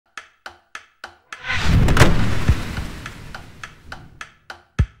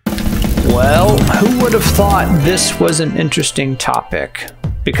Well, who would have thought this was an interesting topic?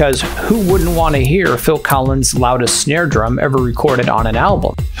 Because who wouldn't want to hear Phil Collins' loudest snare drum ever recorded on an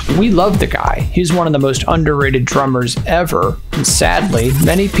album? We love the guy. He's one of the most underrated drummers ever, and sadly,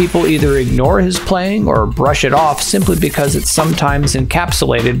 many people either ignore his playing or brush it off simply because it's sometimes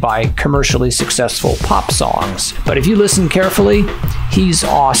encapsulated by commercially successful pop songs. But if you listen carefully, he's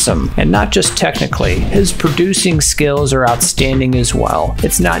awesome, and not just technically. His producing skills are outstanding as well.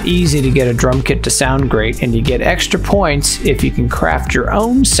 It's not easy to get a drum kit to sound great, and you get extra points if you can craft your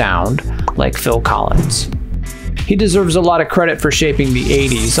own sound like Phil Collins. He deserves a lot of credit for shaping the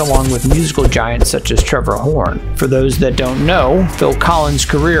 80s, along with musical giants such as Trevor Horn. For those that don't know, Phil Collins'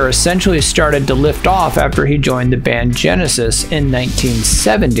 career essentially started to lift off after he joined the band Genesis in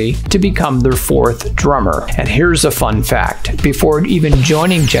 1970 to become their fourth drummer. And here's a fun fact. Before even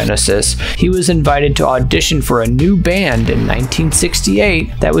joining Genesis, he was invited to audition for a new band in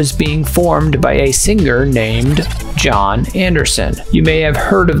 1968 that was being formed by a singer named John Anderson. You may have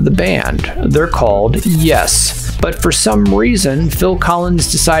heard of the band. They're called Yes. But for some reason, Phil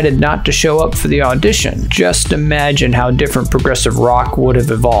Collins decided not to show up for the audition. Just imagine how different progressive rock would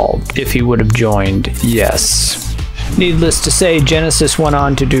have evolved if he would have joined Yes. Needless to say, Genesis went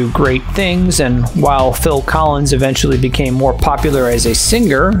on to do great things, and while Phil Collins eventually became more popular as a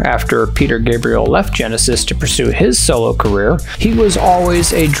singer after Peter Gabriel left Genesis to pursue his solo career, he was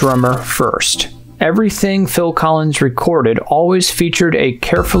always a drummer first. Everything Phil Collins recorded always featured a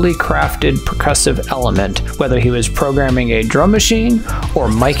carefully crafted percussive element, whether he was programming a drum machine or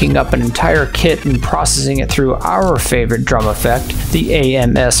miking up an entire kit and processing it through our favorite drum effect, the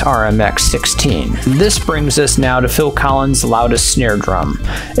AMS RMX 16. This brings us now to Phil Collins' loudest snare drum.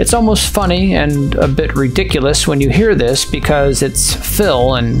 It's almost funny and a bit ridiculous when you hear this because it's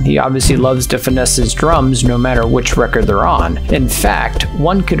Phil and he obviously loves to finesse his drums no matter which record they're on. In fact,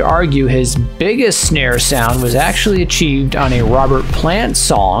 one could argue his biggest snare sound was actually achieved on a Robert Plant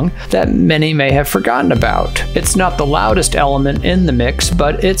song that many may have forgotten about. It's not the loudest element in the mix,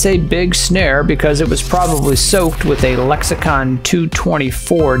 but it's a big snare because it was probably soaked with a Lexicon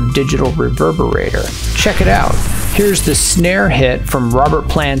 224 digital reverberator. Check it out. Here's the snare hit from Robert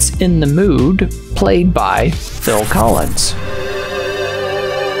Plant's In the Mood, played by Phil Collins.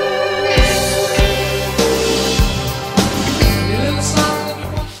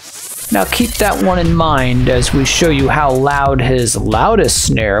 Now keep that one in mind as we show you how loud his loudest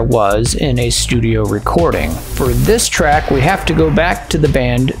snare was in a studio recording. For this track, we have to go back to the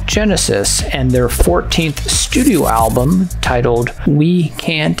band Genesis and their 14th studio album titled We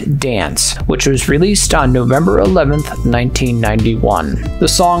Can't Dance, which was released on November 11th, 1991. The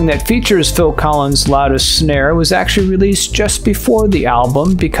song that features Phil Collins' loudest snare was actually released just before the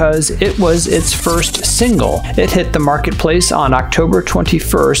album because it was its first single. It hit the marketplace on October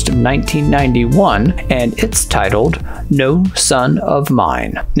 21st of 1991, and it's titled No Son of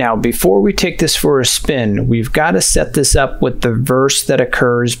Mine. Now, before we take this for a spin, we've got to set this up with the verse that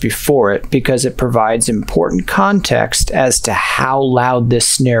occurs before it because it provides important context as to how loud this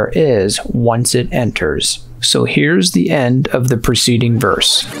snare is once it enters. So here's the end of the preceding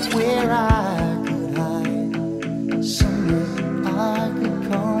verse.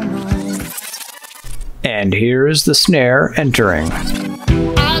 And here's the snare entering.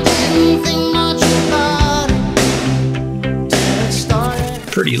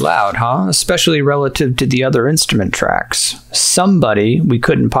 Pretty loud, huh? Especially relative to the other instrument tracks. Somebody, we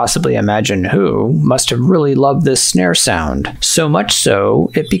couldn't possibly imagine who, must have really loved this snare sound. So much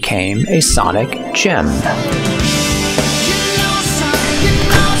so, it became a sonic gem.